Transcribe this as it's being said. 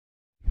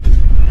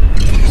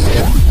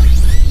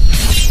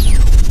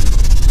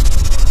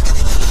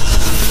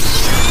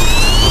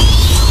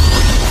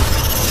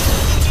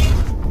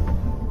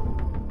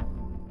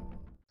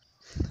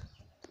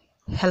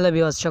Hello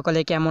viewers, সকলে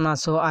কেমন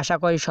আছো? আশা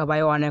করি সবাই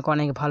অনেক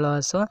অনেক ভালো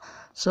আছো।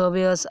 সো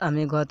ভিউয়ার্স,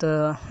 আমি গত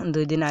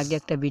 2 দিন আগে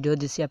একটা ভিডিও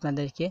দিছি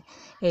আপনাদেরকে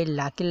এই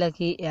লাকি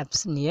লাকি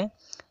অ্যাপস নিয়ে।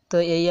 তো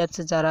এই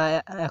অ্যাপসে যারা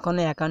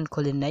এখনও অ্যাকাউন্ট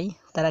খোলেন নাই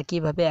তারা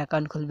কিভাবে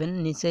অ্যাকাউন্ট খুলবেন,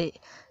 নিচে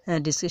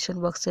ডিসক্রিপশন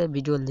বক্সে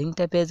ভিডিওর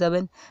লিঙ্কটা পেয়ে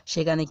যাবেন।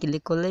 সেখানে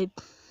ক্লিক করলেই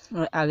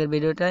আগের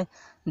ভিডিওটায়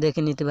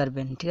দেখে নিতে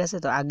পারবেন। ঠিক আছে,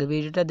 তো আগের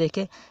ভিডিওটা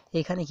দেখে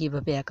এখানে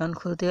কিভাবে অ্যাকাউন্ট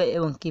খুলতে হয়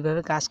এবং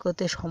কিভাবে কাজ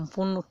করতে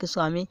সম্পূর্ণ কিছু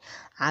আমি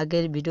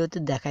আগের ভিডিওতে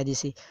দেখাই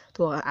দিছি।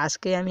 তো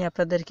আজকে আমি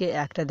আপনাদেরকে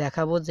একটা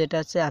দেখাবো, যেটা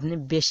হচ্ছে আপনি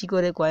বেশি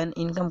করে কয়েন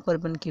ইনকাম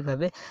করবেন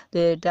কিভাবে। তো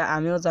এটা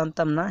আমিও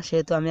জানতাম না,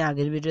 সেহেতু আমি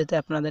আগের ভিডিওতে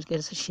আপনাদেরকে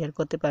শেয়ার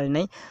করতে পারি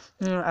নাই,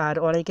 আর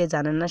অনেকে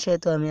জানেন না,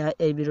 সেহেতু আমি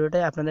এই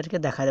ভিডিওটাই আপনাদেরকে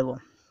দেখা দেবো।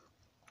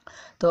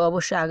 তো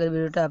অবশ্যই আগের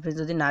ভিডিওটা আপনি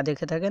যদি না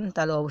দেখে থাকেন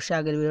তাহলে অবশ্যই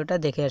আগের ভিডিওটা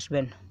দেখে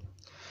আসবেন।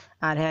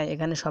 আর হ্যাঁ,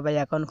 এখানে সবাই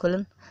অ্যাকাউন্ট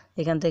খুলুন,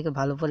 এখান থেকে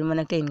ভালো পরিমাণে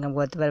একটা ইনকাম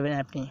করতে পারবেন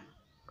আপনি।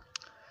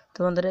 তো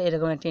বন্ধুরা,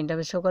 এরকম একটা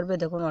ইন্টারফেস শো করবে,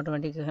 দেখুন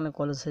অটোমেটিক এখানে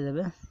ক্লোজ হয়ে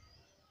যাবে,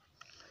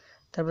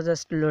 তারপর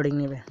জাস্ট লোডিং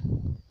নেবে।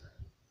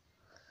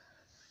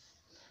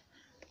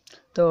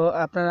 তো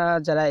আপনারা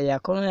যারা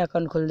এখনও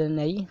অ্যাকাউন্ট খুলতে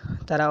নেই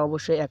তারা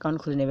অবশ্যই অ্যাকাউন্ট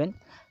খুলে নেবেন।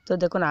 তো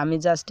দেখুন, আমি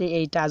জাস্ট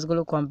এই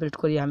টাস্কগুলো কমপ্লিট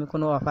করি, আমি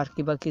কোনো অফার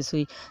কিংবা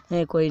কিছুই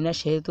করি না,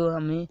 সেহেতু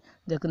আমি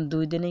দেখুন 2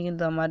 দিনে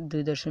কিন্তু আমার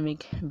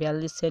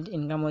 2.42 সেন্ট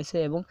ইনকাম হয়েছে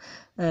এবং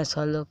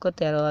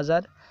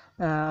 6,13,000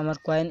 আমার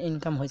কয়েন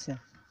ইনকাম হয়েছে।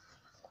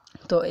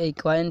 তো এই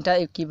কয়েনটা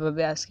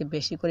কীভাবে আজকে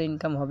বেশি করে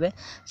ইনকাম হবে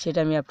সেটা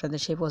আমি আপনাদের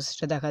সেই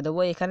প্রসেসটা দেখা দেবো।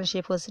 এখানে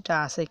সেই প্রসেসটা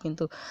আছে,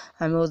 কিন্তু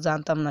আমিও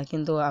জানতাম না,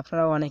 কিন্তু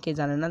আপনারা অনেকেই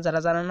জানেন না, যারা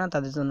জানেন না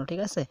তাদের জন্য। ঠিক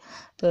আছে,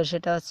 তো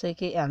সেটা হচ্ছে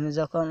কি,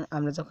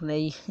 আমরা যখন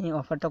এই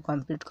অফারটা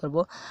কমপ্লিট করব,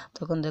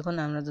 তখন দেখুন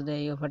আমরা যদি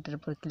এই অফারটার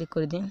উপর ক্লিক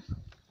করে দিই,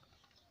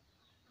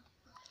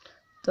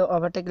 তো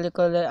অফারটা ক্লিক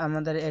করলে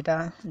আমাদের এটা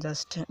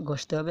জাস্ট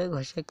ঘষতে হবে,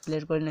 ঘষে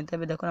ক্লিয়ার করে নিতে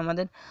হবে। দেখুন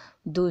আমাদের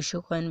 200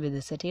 কয়েন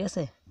বেঁধেছে। ঠিক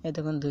আছে, এই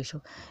দেখুন 200।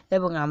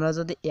 এবং আমরা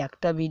যদি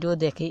একটা ভিডিও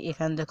দেখি,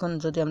 এখানে দেখুন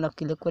যদি আমরা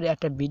ক্লিক করি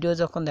একটা ভিডিও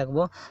যখন দেখব,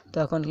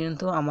 তখন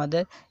কিন্তু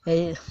আমাদের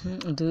এই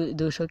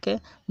 200কে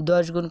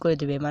 10 গুণ করে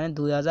দেবে, মানে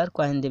 2000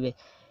 কয়েন দেবে।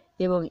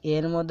 এবং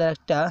এর মধ্যে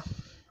একটা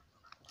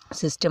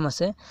সিস্টেম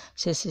আছে,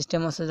 সেই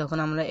সিস্টেম আছে, যখন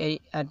আমরা এই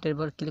অ্যাডের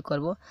উপর ক্লিক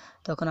করব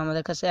তখন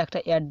আমাদের কাছে একটা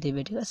অ্যাড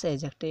দিবে। ঠিক আছে, এই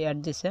যে একটা অ্যাড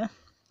দিছে,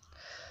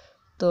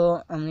 তো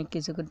আমি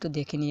কিছু একটু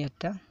দেখে নিই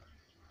একটা।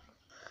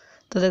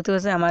 তো দেখতে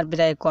পাচ্ছেন আমার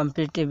প্রায়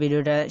কমপ্লিট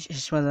ভিডিওটা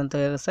শেষ পর্যন্ত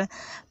হয়ে গেছে।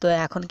 তো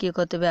এখন কি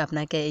করতে হবে,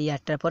 আপনাকে এই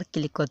অ্যাডটার পর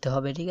ক্লিক করতে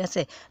হবে। ঠিক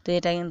আছে, তো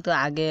এটা কিন্তু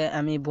আগে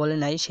আমি বলে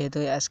নাই, সেহেতু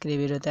আজকের এই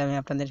ভিডিওতে আমি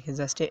আপনাদেরকে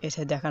জাস্ট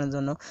এসে দেখানোর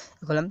জন্য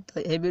করলাম। তো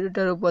এই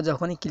ভিডিওটার উপর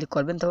যখনই ক্লিক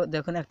করবেন তো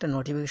দেখুন একটা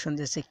নোটিফিকেশন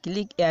দিচ্ছে,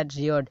 ক্লিক অ্যাড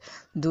রিওয়ার্ড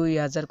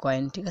 2000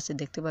 কয়েন। ঠিক আছে,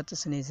 দেখতে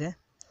পাচ্ছেন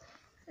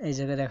এই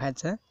জায়গায়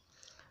দেখাচ্ছে।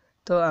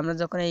 তো আমরা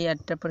যখন এই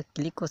অ্যাডটার পর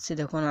ক্লিক করছি,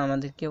 দেখুন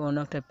আমাদেরকে অন্য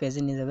একটা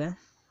পেজে নিয়ে যাবে।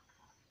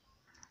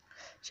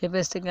 সেই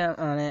পেজ থেকে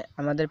মানে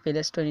আমাদের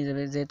প্লে স্টোরে নিয়ে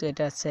যাবে, যেহেতু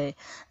এটা হচ্ছে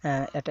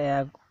একটা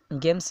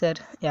গেমসের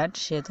অ্যাড,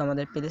 সেহেতু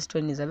আমাদের প্লে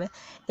স্টোরে নিয়ে যাবে।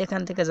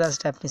 এখান থেকে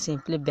জাস্ট আপনি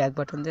সিম্পলি ব্যাক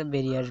বাটন দিয়ে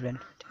বেরিয়ে আসবেন।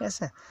 ঠিক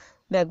আছে,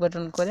 ব্যাক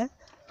বাটন করে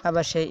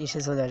আবার সেই ইসে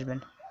চলে আসবেন।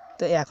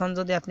 তো এখন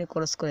যদি আপনি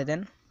ক্রস করে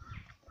দেন,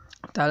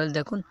 তাহলে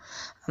দেখুন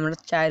আমরা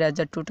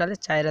 4000, টোটালে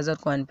 4000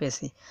 কয়েন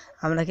পেয়েছি।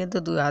 আমরা কিন্তু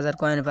 2000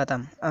 কয়েন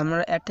পেতাম,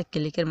 আমরা একটা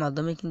ক্লিকের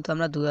মাধ্যমে কিন্তু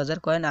আমরা 2000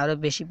 কয়েন আরও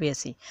বেশি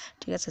পেয়েছি।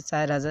 ঠিক আছে,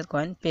 4000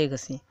 কয়েন পেয়ে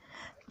গেছি।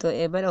 তো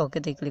এবারে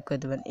ওকেতে ক্লিক করে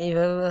দেবেন।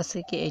 এইভাবে হচ্ছে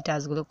কি এই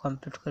টাস্কগুলো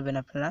কমপ্লিট করবেন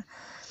আপনারা।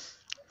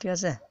 ঠিক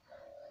আছে,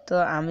 তো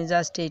আমি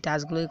জাস্ট এই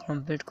টাস্কগুলোই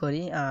কমপ্লিট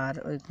করি, আর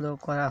ওইগুলো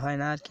করা হয়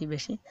না আর কি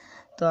বেশি।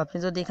 তো আপনি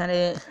যদি এখানে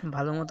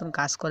ভালো মতন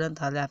কাজ করেন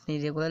তাহলে আপনি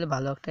রেগুলারলি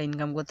ভালো একটা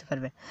ইনকাম করতে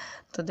পারবেন।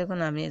 তো দেখুন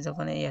আমি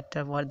যখন এই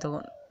একটার পর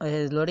তখন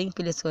লোডিং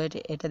প্লিজ ওয়েট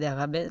এটা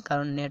দেখাবে,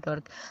 কারণ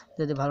নেটওয়ার্ক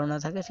যদি ভালো না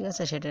থাকে, ঠিক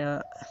আছে, সেটা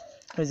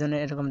ওই জন্য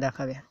এরকম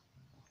দেখাবে।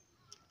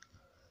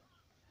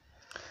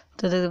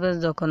 তো দেখবেন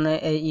যখন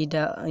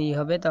এইটা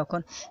হবে,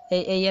 তখন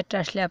এই অ্যাডটা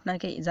আসলে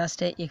আপনাকে জাস্ট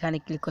এখানে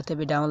ক্লিক করতে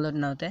হবে ডাউনলোড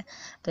নাওতে।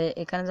 তো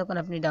এখানে যখন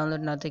আপনি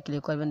ডাউনলোড নাওতে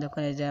ক্লিক করবেন,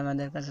 দেখুন এই যে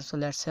আমাদের কাছে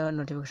চলে আসছে,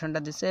 নোটিফিকেশনটা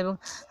দিচ্ছে এবং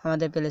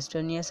আমাদের প্লে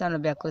স্টোরে নিয়ে এসে আমরা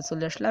ব্যাক করে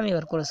চলে আসলাম।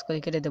 এবার ক্রস করে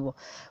কেটে দেবো।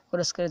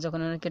 ক্রস করে যখন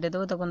আমি কেটে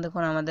দেবো, তখন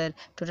দেখুন আমাদের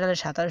টোটালে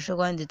 1700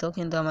 কয়েন দিত,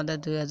 কিন্তু আমাদের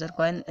 2000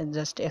 কয়েন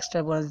জাস্ট এক্সট্রা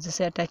বোনাস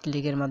দিচ্ছে একটা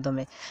ক্লিকের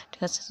মাধ্যমে।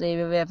 ঠিক আছে, তো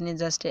এইভাবে আপনি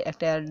জাস্ট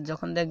একটা অ্যাড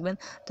যখন দেখবেন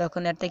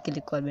তখন একটা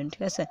ক্লিক করবেন।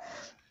 ঠিক আছে,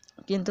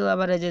 কিন্তু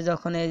আবার এই যে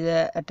যখন এই যে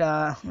একটা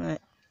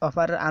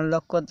অফার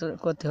আনলক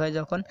করতে হয়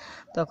যখন,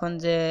 তখন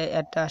যে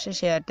অ্যাডটা আসে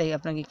সেই অ্যাডটাই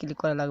আপনাকে ক্লিক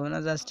করা লাগবে না,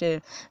 জাস্ট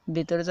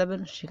ভিতরে যাবেন,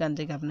 সেখান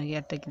থেকে আপনাকে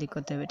অ্যাডটা ক্লিক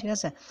করতে হবে। ঠিক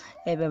আছে,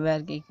 এইভাবে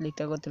আর কি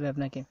ক্লিকটা করতে হবে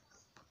আপনাকে।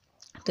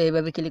 তো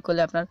এইভাবে ক্লিক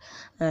করলে আপনার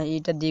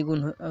এইটা দ্বিগুণ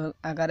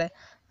আকারে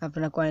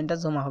আপনার কয়েনটা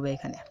জমা হবে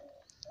এখানে।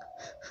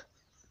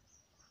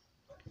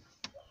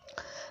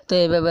 তো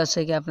এইভাবে হচ্ছে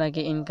কি আপনাকে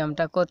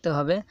ইনকামটা করতে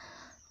হবে।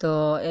 তো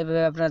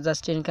এভাবে আপনারা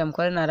জাস্ট ইনকাম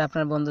করেন আর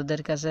আপনার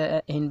বন্ধুদের কাছে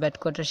ইনভাইট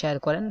কোডটা শেয়ার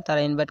করেন।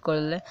 তারা ইনভাইট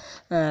করলে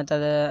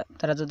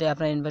তারা যদি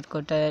আপনার ইনভাইট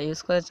কোডটা ইউজ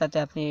করে তাতে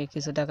আপনি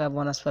কিছু টাকা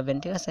বোনাস পাবেন,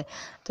 ঠিক আছে।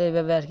 তো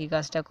এইভাবে আর কি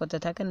কাজটা করতে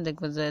থাকেন,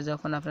 দেখবেন যে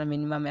যখন আপনার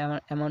মিনিমাম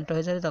অ্যামাউন্ট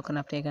হয়ে যাবে তখন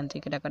আপনি এখান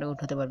থেকে টাকাটা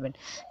উঠাতে পারবেন।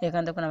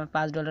 এখান থেকে আমার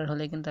 $5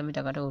 হলে কিন্তু আমি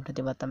টাকাটা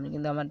উঠাতে পারতাম না,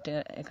 কিন্তু আমার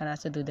এখানে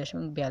আছে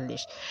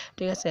 2.42,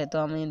 ঠিক আছে। তো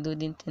আমি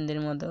 2-3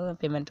 দিনের মধ্যে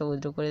পেমেন্টটা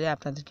উইথড্র করে দিয়ে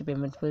আপনাদেরকে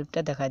পেমেন্ট প্রুফটা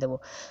দেখাই দেবো।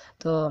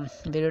 তো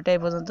ভিডিওটা এই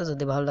পর্যন্ত।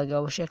 যদি ভালো লাগে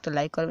অবশ্যই একটা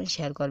লাইক করবেন,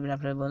 শেয়ার করবেন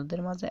আপনার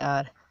বন্ধুদের মাঝে।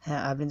 আর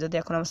হ্যাঁ, আপনি যদি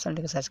এখন আমার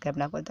চ্যানেলটিকে সাবস্ক্রাইব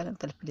না করে থাকেন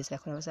তাহলে প্লিজ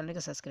এখন আমার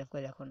চ্যানেলটিকে সাবস্ক্রাইব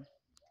করে রাখুন।